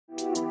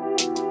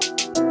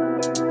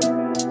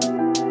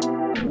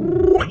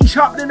is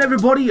happening,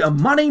 everybody?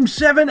 My name's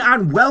Seven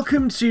and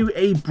welcome to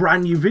a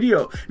brand new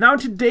video. Now in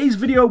today's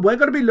video we're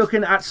going to be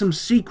looking at some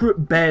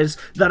secret bears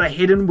that are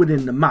hidden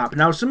within the map.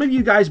 Now some of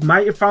you guys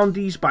might have found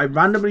these by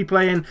randomly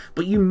playing,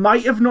 but you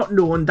might have not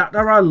known that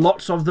there are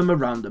lots of them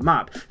around the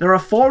map. There are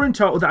 4 in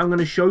total that I'm going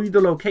to show you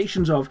the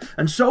locations of,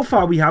 and so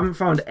far we haven't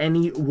found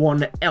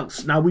anyone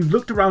else. Now we've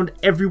looked around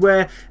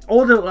everywhere,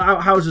 all the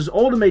outhouses,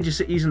 all the major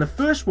cities, and the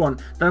first one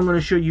that I'm going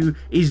to show you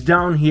is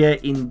down here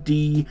in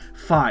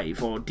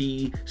D5 or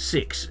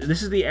D6.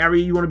 This is the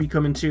area you want to be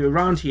coming to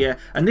around here,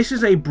 and this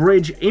is a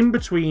bridge in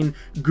between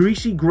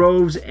Greasy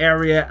Groves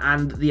area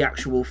and the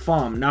actual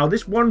farm. Now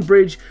this one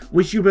bridge,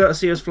 which you'll be able to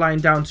see us flying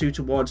down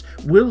towards,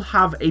 will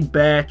have a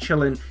bear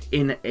chilling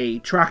in a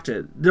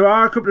tractor. There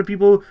are a couple of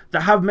people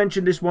that have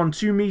mentioned this one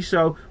to me,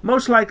 so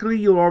most likely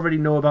you'll already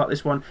know about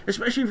this one,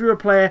 especially if you're a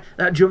player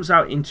that jumps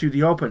out into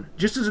the open.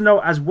 Just as a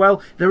note as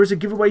well, there is a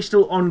giveaway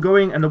still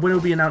ongoing and the winner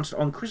will be announced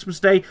on Christmas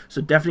Day,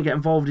 so definitely get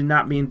involved in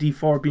that. Me and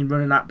D4 have been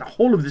running that the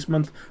whole of this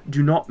month.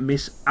 Do not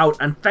miss out,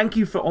 and thank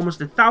you for almost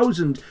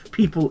 1,000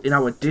 people in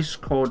our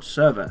Discord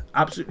server.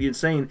 Absolutely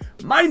insane,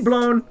 mind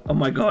blown. Oh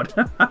my god.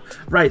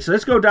 Right, so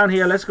let's go down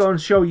here, let's go and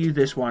show you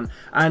this one.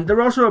 And there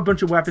are also a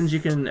bunch of weapons you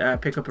can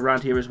pick up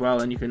around here as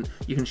well, and you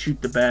can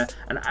shoot the bear,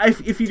 and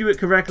if you do it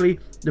correctly,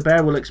 the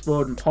bear will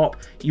explode and pop.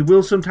 You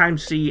will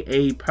sometimes see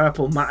a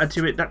purple matter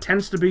to it. That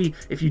tends to be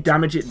if you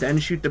damage it then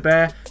shoot the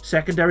bear.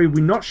 Secondary,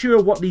 we're not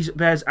sure what these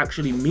bears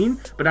actually mean,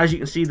 but as you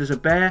can see, there's a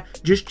bear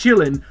just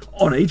chilling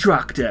on a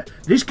tractor.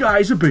 This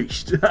guy's a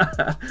beast.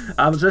 So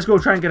let's go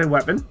try and get a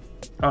weapon.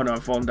 Oh no,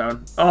 I'm falling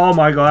down. Oh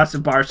my god, that's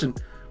embarrassing.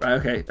 Right,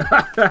 okay.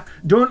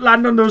 Don't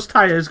land on those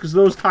tires, because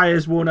those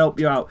tires won't help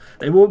you out.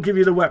 They won't give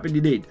you the weapon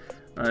you need.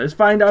 Let's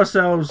find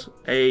ourselves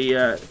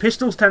a...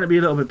 pistols tend to be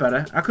a little bit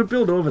better. I could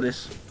build over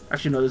this.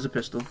 Actually, no, there's a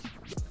pistol.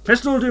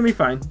 Pistol will do me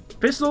fine.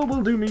 Pistol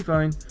will do me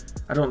fine.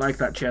 I don't like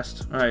that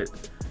chest. Alright.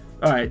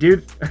 Alright,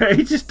 dude.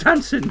 He's just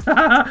dancing.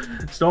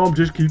 Storm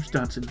just keeps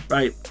dancing.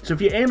 Right. So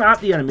if you aim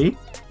at the enemy,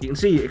 you can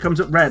see it comes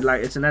up red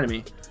like it's an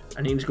enemy.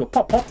 And you can just go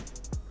pop, pop.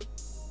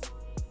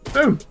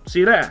 Boom. See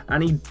you there.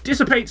 And he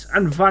dissipates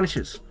and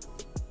vanishes.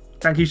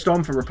 Thank you,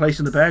 Storm, for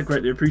replacing the bear.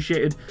 Greatly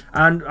appreciated.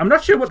 And I'm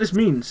not sure what this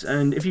means.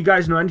 And if you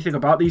guys know anything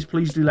about these,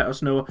 please do let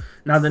us know.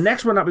 Now, the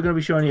next one that we're going to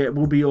be showing you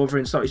will be over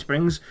in Salty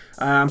Springs.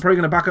 I'm probably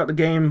going to back out the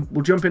game.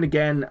 We'll jump in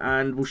again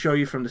and we'll show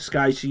you from the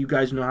sky so you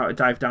guys know how to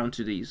dive down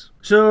to these.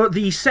 So,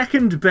 the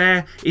second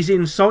bear is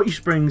in Salty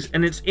Springs,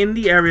 and it's in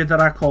the area that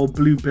I call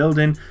Blue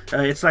Building.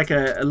 It's like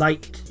a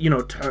light, you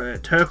know,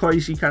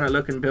 turquoisey kind of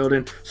looking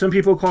building. Some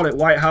people call it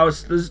White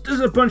House. There's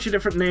a bunch of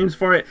different names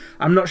for it.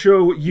 I'm not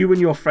sure what you and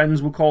your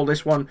friends will call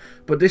this one,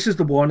 but this is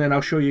the one, and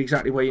I'll show you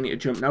exactly where you need to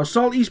jump. Now,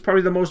 Salty's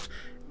probably the most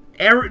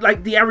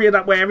like the area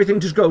that where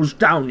everything just goes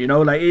down, you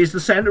know, like it is the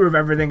center of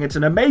everything. It's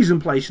an amazing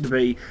place to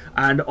be,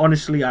 and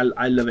honestly I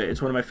love it.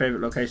 It's one of my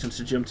favorite locations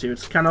to jump to.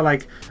 It's kind of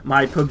like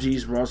my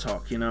PUBG's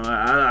Roshawk, you know.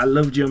 I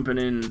love jumping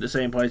in the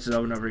same places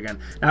over and over again.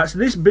 Now it's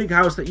this big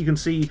house that you can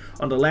see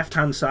on the left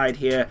hand side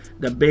here,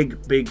 the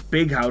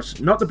big house,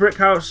 not the brick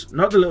house,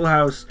 not the little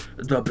house,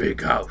 the big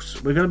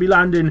house. We're going to be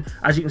landing,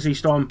 as you can see.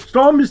 Storm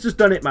has just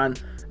done it, man.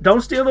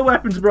 Don't steal the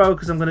weapons, bro,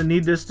 because I'm going to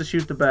need this to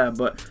shoot the bear.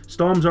 But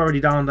Storm's already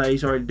down there.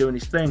 He's already doing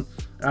his thing.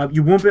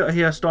 You won't be able to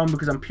hear Storm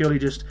because I'm purely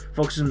just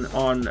focusing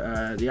on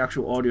the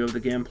actual audio of the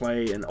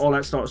gameplay and all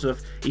that sort of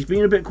stuff. He's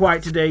been a bit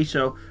quiet today,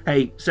 so,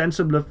 hey, send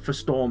some love for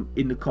Storm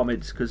in the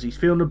comments because he's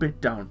feeling a bit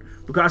down.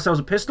 We've got ourselves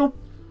a pistol,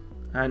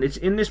 and it's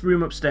in this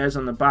room upstairs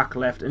on the back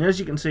left. And as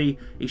you can see,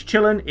 he's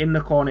chilling in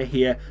the corner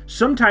here.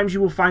 Sometimes you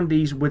will find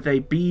these with a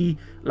bee,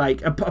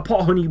 like a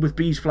pot of honey with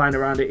bees flying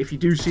around it. If you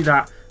do see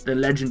that,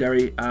 then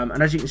legendary.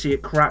 And as you can see,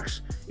 it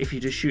cracks if you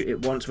just shoot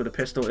it once with a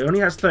pistol. It only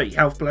has 30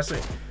 health, bless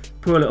it.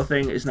 Poor little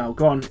thing is now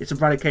gone. It's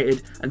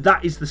eradicated, and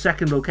that is the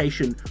second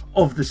location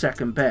of the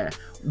second bear.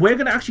 We're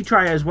going to actually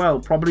try as well,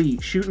 probably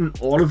shooting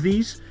all of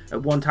these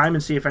at one time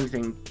and see if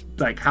anything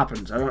like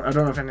happens. I don't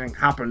know if anything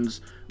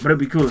happens, but it'd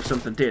be cool if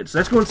something did. So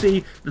let's go and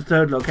see the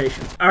third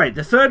location. Alright,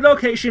 the third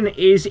location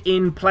is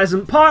in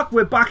Pleasant Park.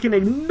 We're back in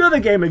another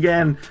game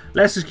again.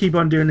 Let's just keep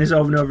on doing this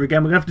over and over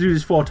again. We're gonna have to do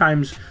this 4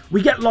 times.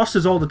 We get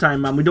losses all the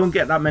time, man. We don't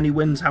get that many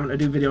wins having to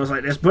do videos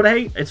like this, but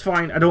hey, it's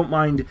fine. I don't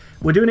mind.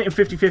 We're doing it in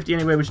 50-50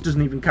 anyway, which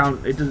doesn't even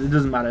count. It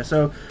doesn't matter.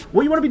 So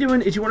what you want to be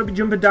doing is you want to be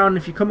jumping down.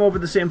 If you come over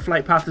the same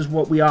flight path as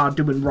what we are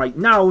doing right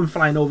now and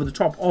flying over the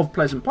top of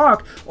Pleasant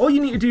Park, all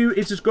you need to do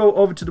is just go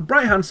over to the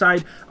right hand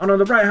side, and on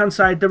the right hand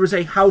side there is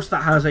a house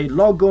that has a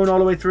log going all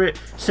the way through it,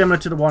 similar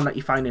to the one that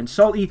you find in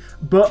Salty.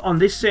 But on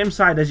this same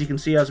side, as you can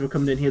see as we're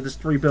coming in here, there's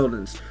 3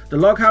 buildings. The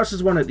log house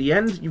is one at the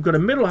end, you've got a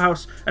middle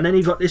house, and then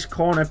you've got this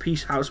corner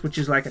piece house which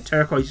is like a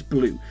turquoise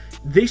blue.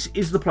 This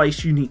is the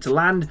place you need to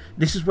land.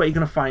 This is where you're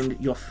going to find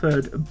your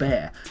third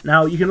bear.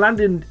 Now you can land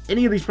in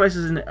any of these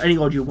places in any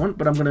order you want,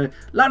 but I'm going to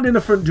land in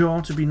the front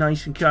door to be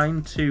nice and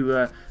kind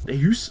to the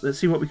house. Let's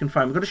see what we can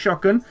find. We've got a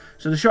shotgun,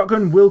 so the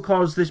shotgun will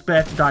cause this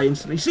bear to die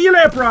instantly. See you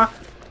later, brah!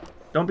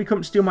 Don't be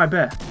coming to steal my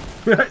bear.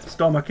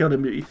 Storm, I killed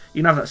him. You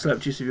can have that slurp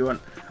juice if you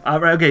want.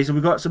 Right, okay, so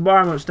we've got some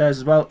bar upstairs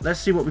as well. Let's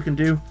see what we can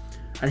do.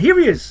 And here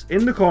he is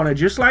in the corner,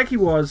 just like he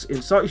was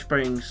in Salty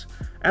Springs.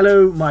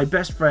 Hello, my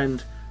best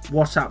friend.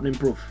 What's happening,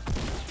 bruv?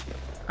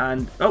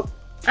 And oh,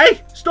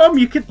 hey, Storm,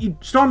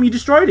 Storm, you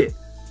destroyed it.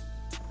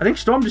 I think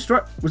Storm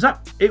destroyed. Was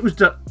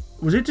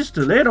it just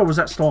delayed, or was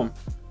that Storm?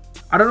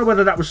 I don't know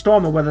whether that was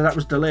Storm or whether that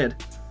was delayed.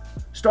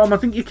 Storm, I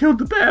think you killed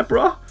the bear,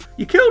 bro.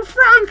 You killed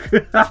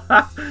Frank.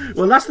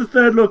 Well, that's the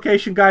third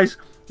location, guys.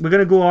 We're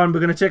going to go on.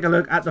 We're going to take a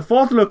look at the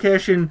fourth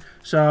location.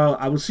 So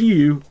I will see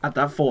you at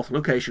that fourth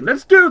location.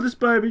 Let's do this,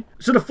 baby.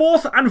 So the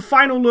fourth and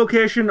final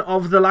location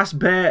of the last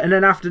bear, and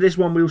then after this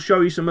one, we'll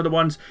show you some other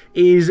ones,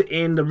 is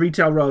in the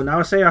retail row. Now,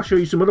 I say I'll show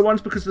you some other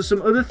ones because there's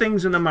some other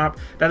things in the map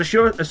that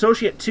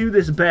associate to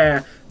this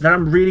bear that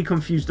I'm really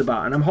confused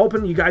about. And I'm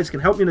hoping you guys can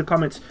help me in the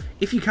comments.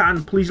 If you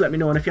can, please let me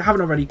know. And if you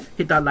haven't already,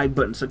 hit that like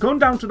button. So going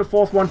down to the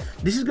fourth one,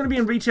 this is going to be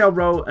in retail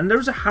row. And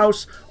there's a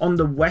house on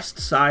the west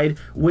side,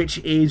 which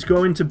is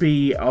going to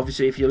be,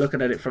 obviously, if you're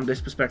looking at it from this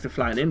perspective,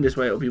 flying in this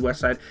way, it'll be west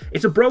side.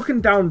 It's a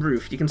broken down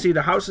roof. You can see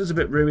the house is a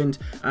bit ruined,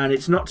 and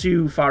it's not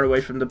too far away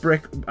from the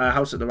brick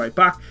house at the right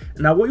back.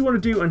 Now, what you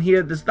want to do on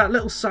here, there's that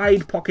little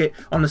side pocket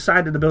on the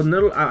side of the building,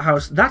 little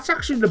outhouse. That's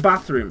actually the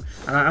bathroom.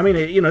 And I mean,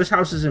 you know, this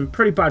house is in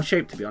pretty bad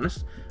shape, to be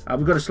honest.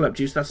 We've got a slurp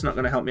juice. That's not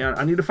going to help me out.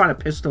 I need to find a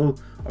pistol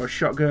or a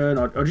shotgun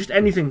or just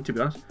anything, to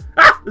be honest.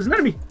 Ah! There's an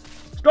enemy!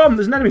 Storm,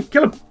 there's an enemy.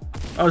 Kill him.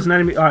 Oh, there's an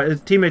enemy. All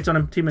right, teammates on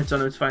him. Teammates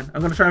on him. It's fine.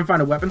 I'm going to try and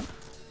find a weapon.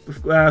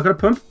 I've got a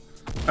pump.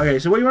 Okay,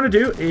 so what you want to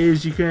do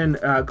is you can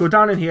go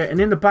down in here and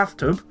in the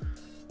bathtub.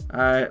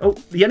 Oh,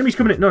 the enemy's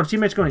coming in. No, the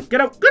teammate's coming in.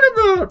 Get out. Get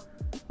out.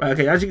 Right,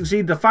 okay, as you can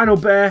see, the final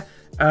bear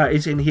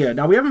is in here.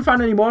 Now, we haven't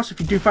found any more, so if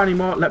you do find any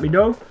more, let me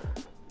know.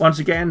 Once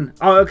again,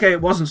 oh, okay,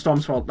 it wasn't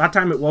Storm's fault. That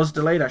time it was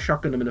delayed. I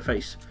shotgunned him in the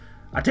face.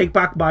 I take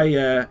back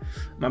my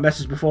my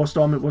message before,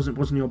 Storm. It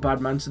wasn't your bad,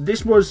 man. So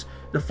this was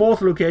the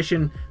fourth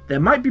location.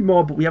 There might be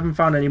more, but we haven't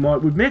found any more.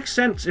 It would make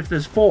sense if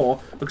there's 4,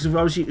 because if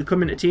obviously you could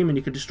come in a team and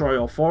you could destroy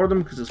all 4 of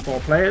them because there's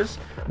 4 players.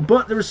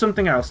 But there is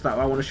something else that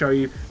I want to show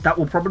you that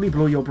will probably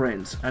blow your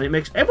brains, and it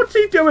makes. Hey, what's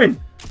he doing?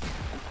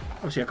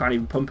 Obviously, I can't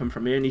even pump him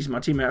from here, and he's my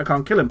teammate. I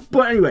can't kill him.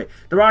 But anyway,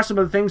 there are some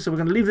other things, so we're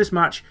going to leave this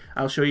match.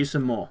 I'll show you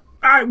some more.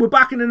 Alright, we're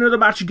back in another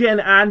match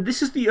again, and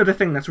this is the other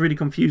thing that's really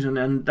confusing,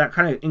 and that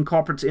kind of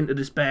incorporates into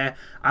this bear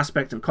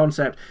aspect and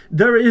concept.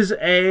 There is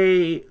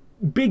a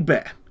big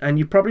bear, and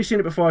you've probably seen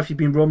it before if you've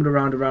been roaming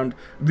around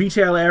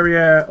retail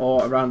area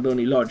or around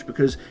Lonely Lodge,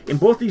 because in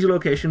both these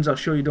locations, I'll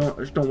show you, don't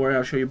worry,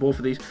 I'll show you both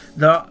of these,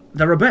 there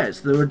are bears.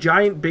 There are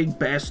giant big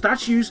bear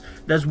statues.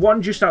 There's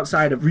one just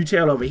outside of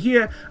retail over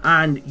here,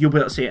 and you'll be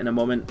able to see it in a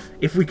moment.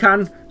 If we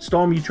can,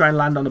 Storm, you try and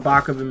land on the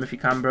back of him if you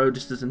can, bro,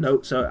 just as a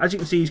note. So as you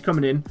can see, he's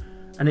coming in.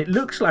 And it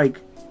looks like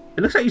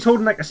he's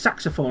holding like a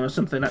saxophone or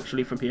something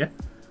actually from here.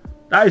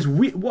 That is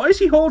weird. What is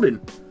he holding?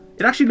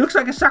 It actually looks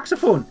like a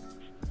saxophone.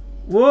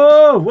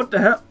 Whoa, what the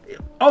hell?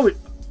 Oh,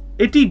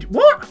 it did.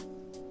 What?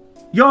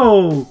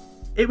 Yo,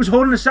 it was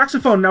holding a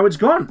saxophone. Now it's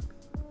gone.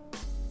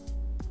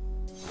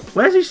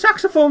 Where's his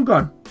saxophone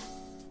gone?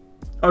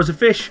 Oh, there's a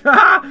fish.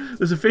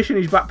 There's a fish in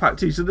his backpack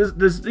too. So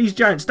there's these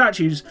giant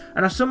statues,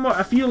 and I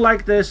feel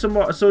like they're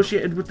somewhat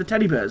associated with the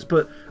teddy bears,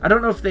 but I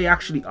don't know if they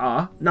actually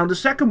are. Now the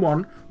second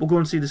one, we'll go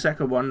and see the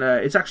second one.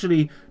 It's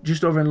actually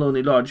just over in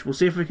Lonely Lodge. We'll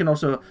see if we can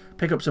also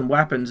pick up some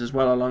weapons as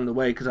well along the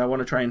way, because I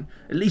want to try and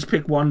at least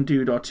pick 1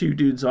 dude or 2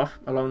 dudes off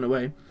along the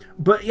way.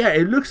 But yeah,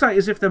 it looks like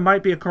as if there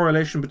might be a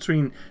correlation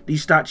between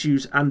these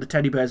statues and the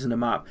teddy bears in the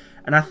map.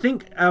 And I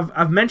think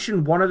I've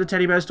mentioned one of the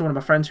teddy bears to one of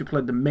my friends who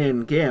played the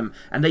main game,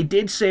 and they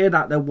did say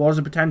that there was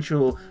a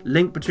potential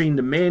link between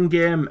the main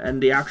game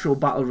and the actual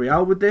Battle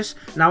Royale with this.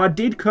 Now, I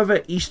did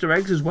cover Easter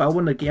eggs as well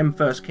when the game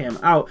first came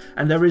out,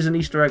 and there is an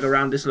Easter egg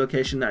around this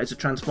location that is a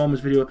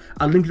Transformers video.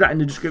 I'll link that in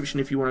the description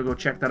if you want to go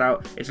check that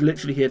out. It's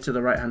literally here to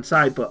the right hand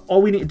side, but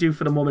all we need to do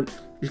for the moment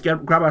is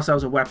grab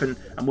ourselves a weapon,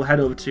 and we'll head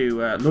over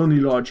to Lonely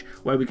Lodge,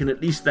 where we can at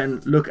least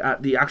then look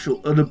at the actual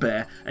other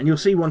bear. And you'll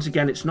see once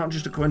again, it's not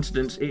just a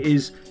coincidence, it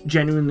is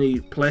genuinely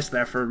placed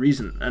there for a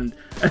reason. And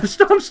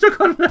Storm's stuck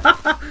on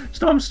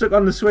Storm's stuck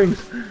on the swings.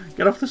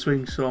 Get off the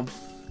swings, Storm.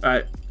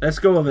 Alright, let's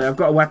go over there. I've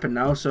got a weapon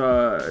now,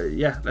 so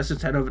yeah, let's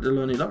just head over to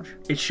Lonely Lodge.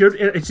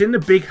 It's in the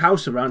big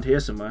house around here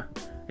somewhere.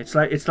 It's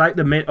like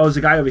the main. Oh, there's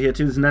a guy over here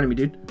too. There's an enemy,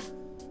 dude.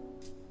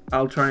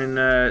 I'll try and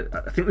I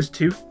think there's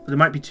 2. There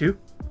might be 2.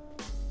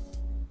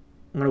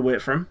 I'm gonna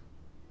wait for him.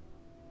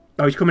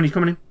 Oh, he's coming in.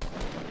 Got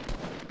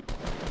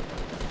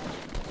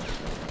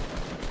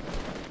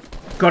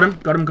him.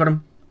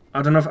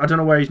 I don't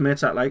know where his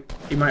mate's at, like.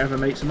 He might have a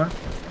mate somewhere.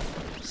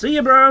 See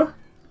ya, bro.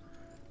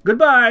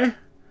 Goodbye.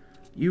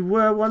 You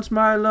were once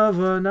my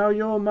lover, now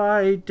you're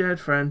my dead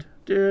friend.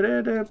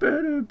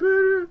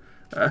 Right,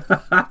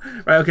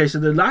 okay, so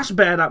the last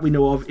bear that we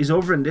know of is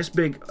over in this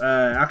big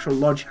actual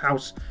lodge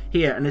house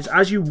here, and it's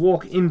as you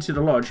walk into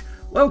the lodge.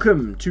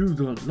 Welcome to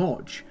the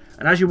lodge.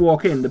 And as you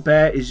walk in, the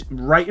bear is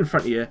right in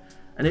front of you.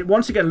 And it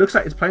once again looks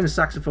like it's playing a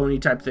saxophone-y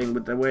type thing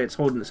with the way it's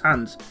holding its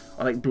hands.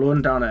 Or like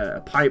blowing down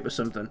a pipe or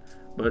something.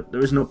 But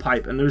there is no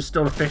pipe. And there's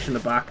still a fish in the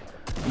back.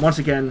 And once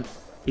again,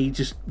 he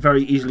just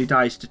very easily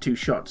dies to 2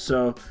 shots.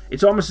 So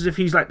it's almost as if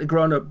he's like the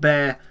grown-up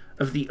bear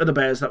of the other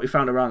bears that we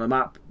found around the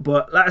map.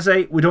 But like I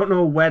say, we don't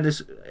know where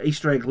this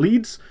Easter egg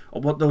leads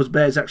or what those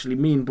bears actually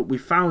mean, but we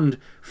found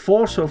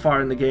 4 so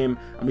far in the game,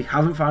 and we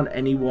haven't found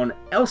anyone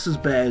else's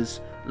bears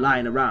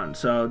lying around.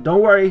 So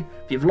don't worry,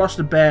 if you've lost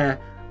a bear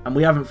and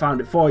we haven't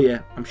found it for you,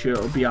 I'm sure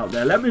it'll be out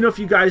there. Let me know if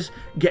you guys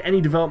get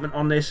any development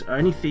on this or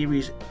any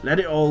theories. Let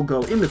it all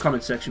go in the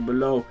comment section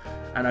below.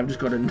 And I've just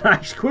got a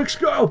nice quick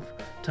scope.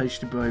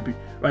 Tasty baby.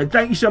 Right,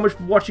 thank you so much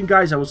for watching,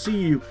 guys. I will see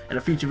you in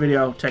a future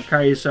video. Take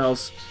care of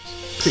yourselves.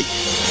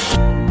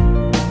 Peace.